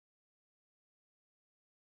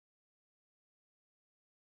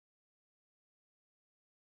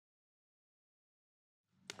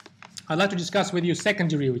I'd like to discuss with you second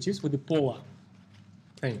derivatives with the polar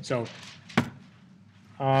thing. So,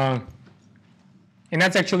 and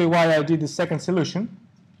that's actually why I did the second solution,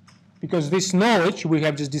 because this knowledge we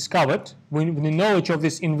have just discovered, with the knowledge of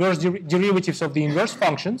this inverse derivatives of the inverse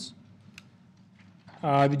functions,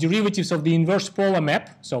 the derivatives of the inverse polar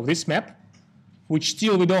map, so this map, which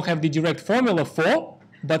still we don't have the direct formula for,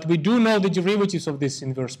 but we do know the derivatives of this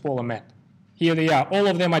inverse polar map. Here they are. All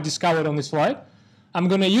of them are discovered on this slide. I'm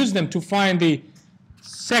going to use them to find the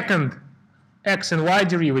second x and y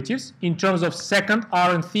derivatives in terms of second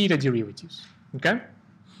r and theta derivatives. Okay?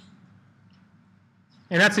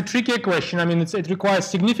 And that's a tricky question. I mean, it requires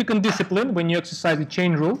significant discipline when you exercise the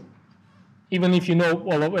chain rule, even if you know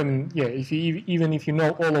all of, even if you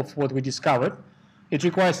know all of what we discovered. It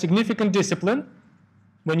requires significant discipline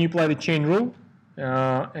when you apply the chain rule.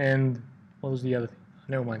 And what was the other thing?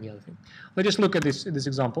 Never mind the other thing. Let's just look at this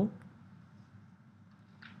example.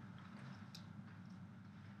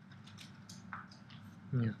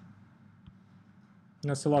 Yeah.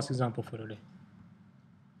 That's the last example for today.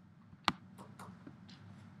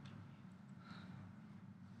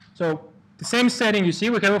 So the same setting, you see,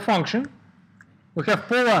 we have a function. We have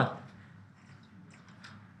polar.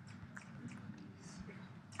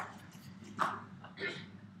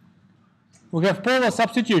 We have polar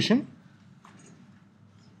substitution.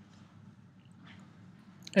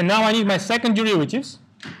 And now I need my second derivatives.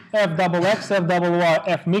 F double x, F double y,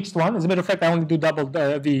 F mixed one. As a matter of fact, I only do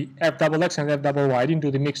the F double x and F double y. I didn't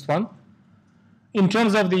do the mixed one. In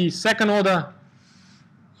terms of the second order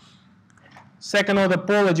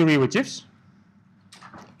polar derivatives,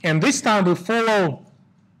 and this time we follow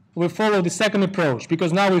the second approach,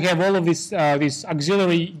 because now we have all of these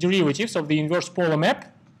auxiliary derivatives of the inverse polar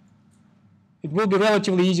map. It will be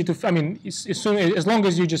relatively easy to. I mean, as long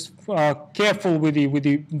as you just careful with the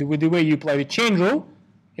way you apply the chain rule,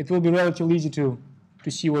 it will be relatively easy to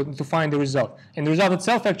find the result. And the result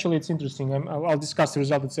itself, actually, it's interesting. I'll discuss the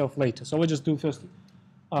result itself later. So let's just do first.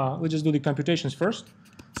 Let's just do the computations first.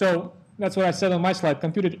 So that's what I said on my slide.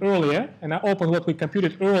 Computed earlier, and I opened what we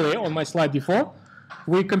computed earlier on my slide before.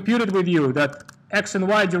 We computed with you that x and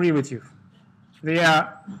y derivative, they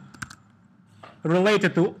are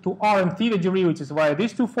related to r and theta derivatives via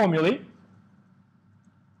these two formulae.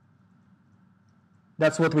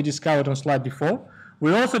 That's what we discovered on slide before.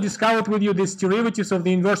 We also discovered with you these derivatives of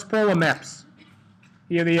the inverse polar maps.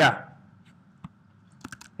 Here they are.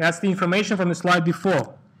 That's the information from the slide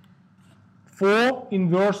before. 4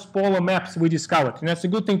 inverse polar maps we discovered. And that's a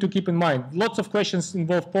good thing to keep in mind. Lots of questions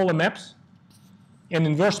involve polar maps and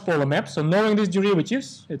inverse polar maps. So knowing these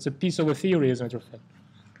derivatives, it's a piece of a theory, as a matter of fact.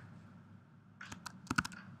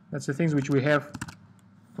 That's the things which we have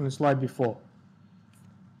from the slide before.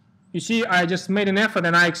 You see, I just made an effort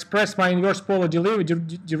and I expressed my inverse polar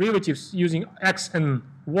derivatives using x and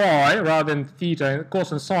y rather than theta and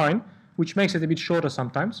cos and sine, which makes it a bit shorter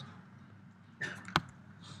sometimes.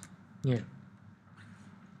 Yeah.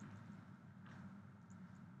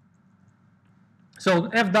 So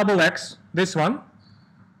f double x, this one,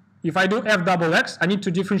 if I do f double x, I need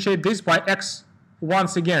to differentiate this by x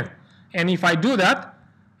once again. And if I do that,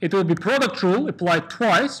 it will be product rule applied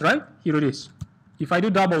twice, right? Here it is. If I do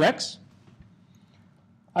double x,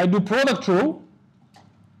 I do product rule,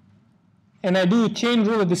 and I do chain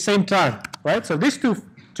rule at the same time, right? So these two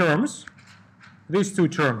terms,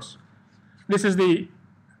 this is the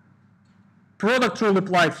product rule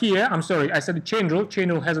applied here. I'm sorry, I said the chain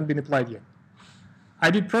rule hasn't been applied yet. I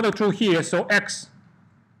did product rule here, so x,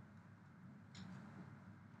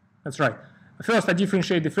 that's right. First I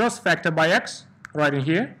differentiate the first factor by x, right in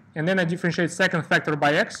here, and then I differentiate second factor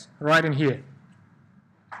by x, right in here.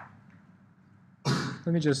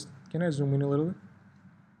 Let me just, can I zoom in a little bit?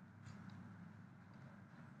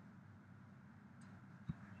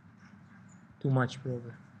 Too much,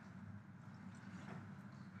 probably.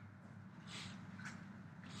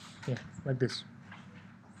 Yeah, like this.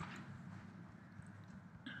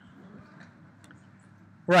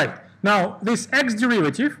 Right, now this x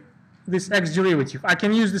derivative, I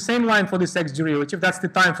can use the same line for this x derivative. That's the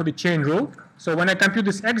time for the chain rule. So when I compute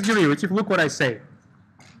this x derivative, look what I say.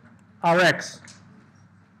 Rx.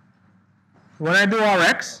 When I do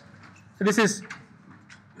Rx, this is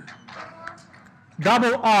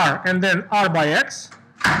double R and then R by x,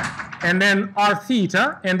 and then R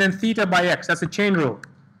theta, and then theta by x. That's the chain rule.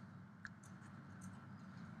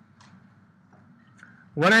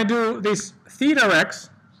 When I do this theta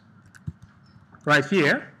x, right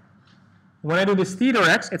here, when I do this theta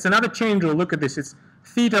x, it's another chain rule. Look at this. It's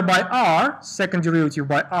theta by r, second derivative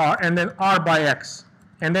by r, and then r by x.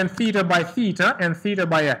 And then theta by theta and theta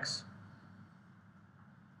by x.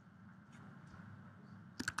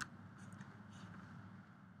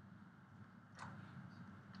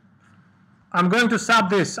 I'm going to sub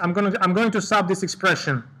this. I'm going to sub this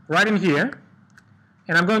expression right in here,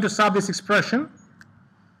 and I'm going to sub this expression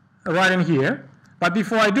right in here. But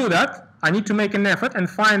before I do that, I need to make an effort and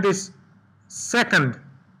find this second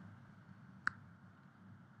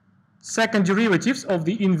derivatives of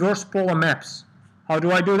the inverse polar maps. How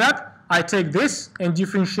do I do that? I take this and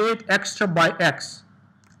differentiate extra by x.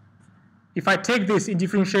 If I take this and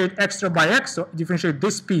differentiate extra by x, so differentiate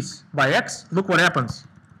this piece by x, look what happens.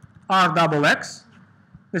 R double x.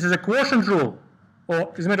 This is a quotient rule,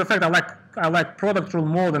 or as a matter of fact, I like product rule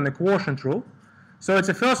more than the quotient rule. So it's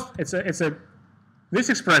this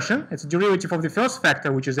expression. It's a derivative of the first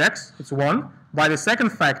factor, which is x. It's 1 by the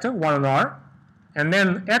second factor, 1 on r, and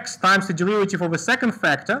then x times the derivative of the second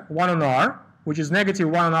factor, 1 on r, which is negative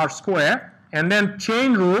 1 on r square, and then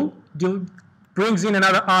chain rule brings in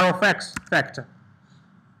another r of x factor.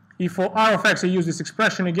 If for r of x I use this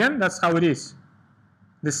expression again, that's how it is.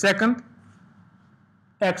 The second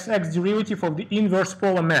xx derivative of the inverse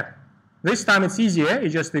polar map. This time it's easier,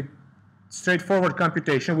 it's just a straightforward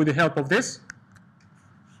computation with the help of this.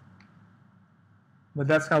 But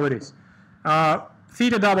that's how it is.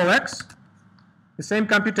 Theta double x, the same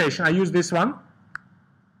computation. I use this one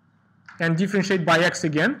and differentiate by x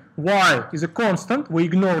again. Y is a constant, we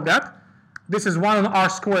ignore that. This is 1 on r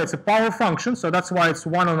squared, it's a power function, so that's why it's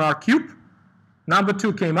 1 on r cubed. Number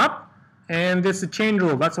 2 came up. And this is a chain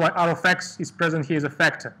rule. That's why r of x is present here as a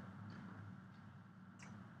factor.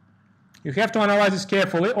 You have to analyze this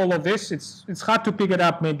carefully, all of this. It's hard to pick it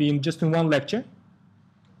up maybe just in one lecture,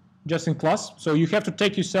 just in class. So you have to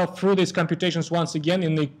take yourself through these computations once again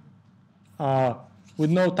in the, with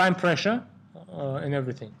no time pressure and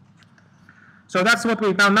everything. So that's what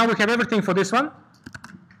we, now we have everything for this one,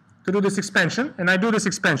 to do this expansion, and I do this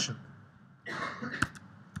expansion.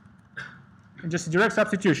 And just a direct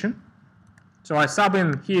substitution. So I sub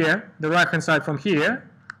in here, the right-hand side from here,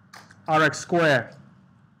 rx squared.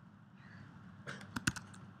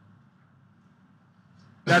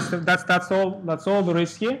 That's all there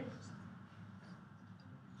is here.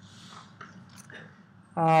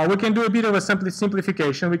 We can do a bit of a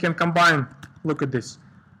simplification. We can combine, look at this.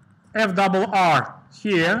 F double r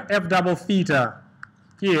here, F double theta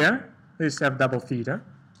here, this is F double theta.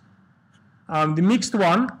 The mixed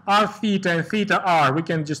one, r theta and theta r, we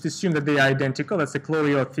can just assume that they are identical. That's the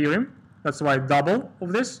Cleriot theorem. That's why double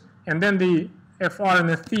of this. And then the fr and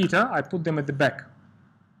the theta, I put them at the back,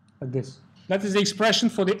 like this. That is the expression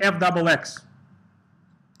for the f double x.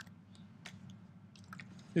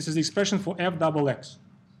 This is the expression for f double x.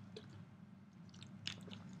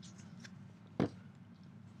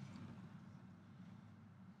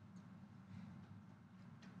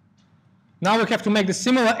 Now we have to make the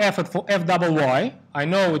similar effort for f double y. I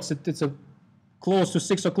know it's a close to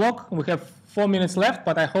 6 o'clock. We have 4 minutes left,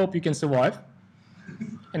 but I hope you can survive.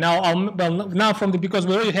 And now, because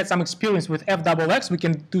we already had some experience with f double x, we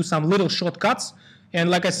can do some little shortcuts. And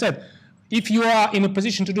like I said, if you are in a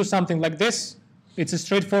position to do something like this, it's a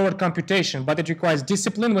straightforward computation, but it requires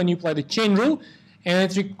discipline when you apply the chain rule, and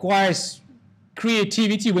it requires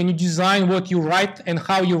creativity when you design what you write and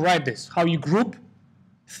how you write this, how you group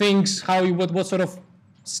things, what sort of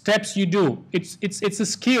steps you do. It's a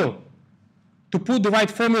skill to put the right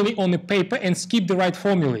formulae on the paper and skip the right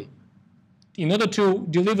formulae in order to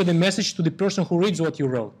deliver the message to the person who reads what you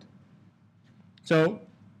wrote. So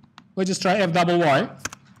let's just try f double y.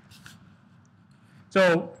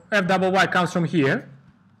 So f double y comes from here.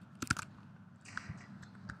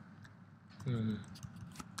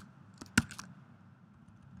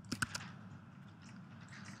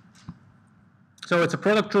 So it's a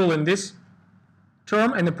product rule in this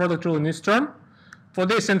term and a product rule in this term. For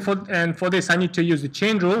this and for this, I need to use the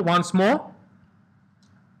chain rule once more.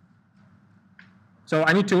 So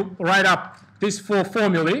I need to write up these 4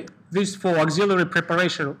 formulae, these 4 auxiliary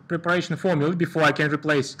preparation formulae before I can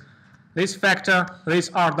replace this factor, this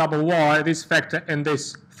r double y, this factor, and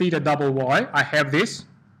this theta double y. I have this,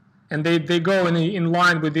 and they go in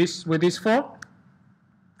line with these 4.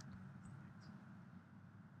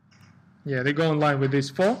 Yeah, they go in line with these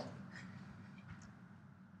 4.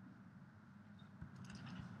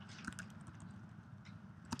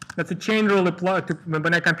 That's a chain rule applied to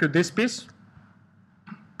when I compute this piece.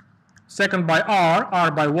 Second by r,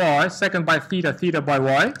 r by y. Second by theta, theta by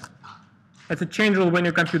y. That's a chain rule when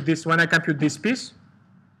you compute this. When I compute this piece,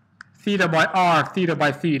 theta by r, theta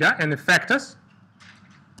by theta, and the factors.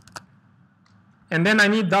 And then I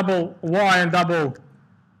need double y and double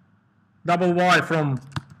y from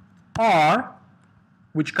r,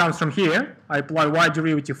 which comes from here. I apply y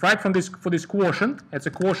derivative right from this for this quotient. It's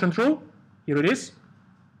a quotient rule. Here it is.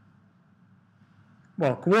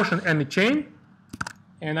 well, quotient and the chain,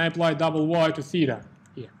 and I apply double y to theta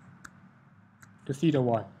here, to theta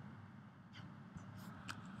y.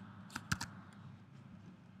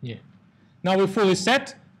 Yeah. Now we're fully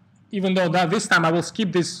set. Even though that this time I will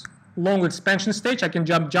skip this long expansion stage, I can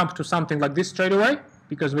jump to something like this straight away,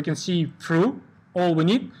 because we can see through all we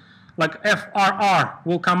need. Like FRR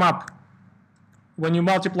will come up when you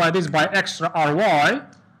multiply this by extra RY,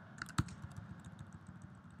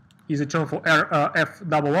 is a term for F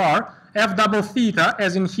double R. F double theta,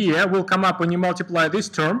 as in here, will come up when you multiply this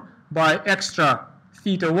term by extra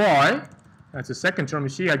theta Y. That's the second term you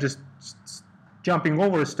see. I just jumping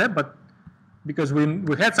over a step, but because we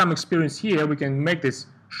had some experience here, we can make this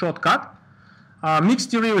shortcut.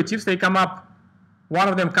 Mixed derivatives, they come up, one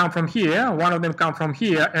of them come from here, one of them come from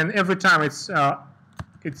here, and every time it's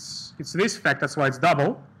this fact, that's why it's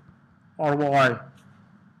double, RY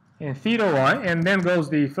and theta y, and then goes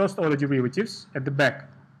the first order derivatives at the back.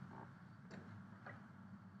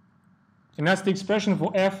 And that's the expression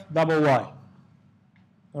for F double Y.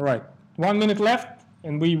 All right, 1 minute left,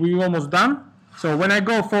 and we're almost done. So when I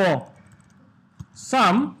go for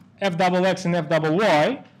sum, F double X and F double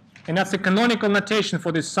Y, and that's the canonical notation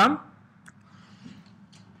for this sum.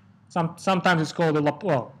 Sometimes it's called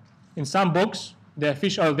well, in some books, the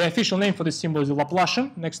official name for this symbol is the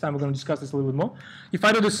Laplacian. Next time we're going to discuss this a little bit more. If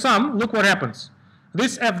I do the sum, look what happens.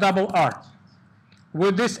 This F double R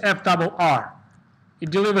with this F double R,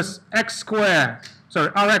 it delivers Rx squared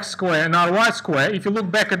and Ry squared. If you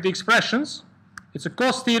look back at the expressions, it's a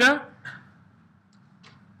cos theta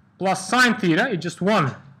plus sine theta, it's just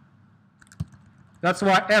 1. That's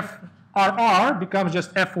why FRR becomes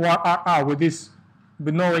just FYRR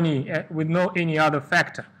with no any other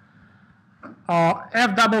factor.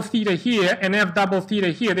 F double theta here and F double theta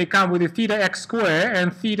here, they come with the theta x square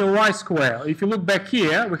and theta y square. If you look back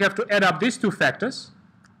here, we have to add up these two factors,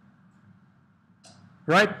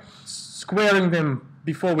 right? Squaring them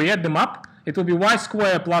before we add them up. It will be y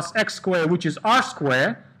square plus x square, which is r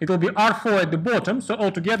square. It will be r4 at the bottom, so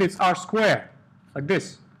altogether it's r square, like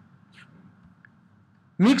this.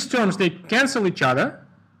 Mixed terms, they cancel each other.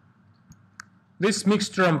 This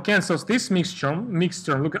mixed term cancels this mixed term.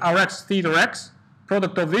 Look at Rx theta x.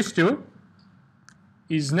 Product of these two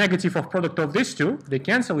is negative of product of these two. They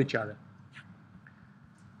cancel each other.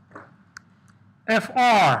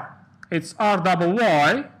 FR, it's R double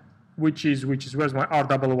Y, which is where's my R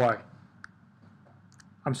double Y?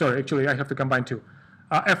 I'm sorry, actually I have to combine two.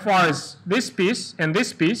 FR is this piece, and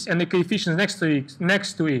the coefficients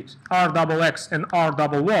next to it, R double X and R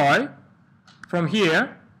double Y. From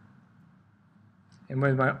here,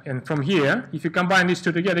 and from here, if you combine these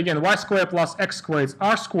two together, again, y squared plus x squared is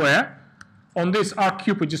r squared. On this r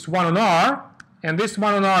cubed, it's just 1 on r, and this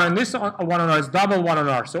 1 on r and this 1 on r is double 1 on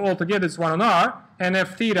r. So altogether it's 1 on r, and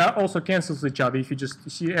f theta also cancels each other. If you just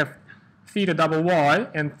see f theta double y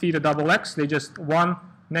and theta double x, they just one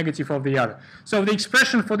negative of the other. So the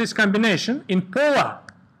expression for this combination in polar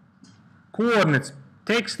coordinates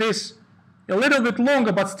takes this a little bit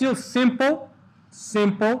longer, but still simple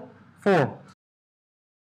form.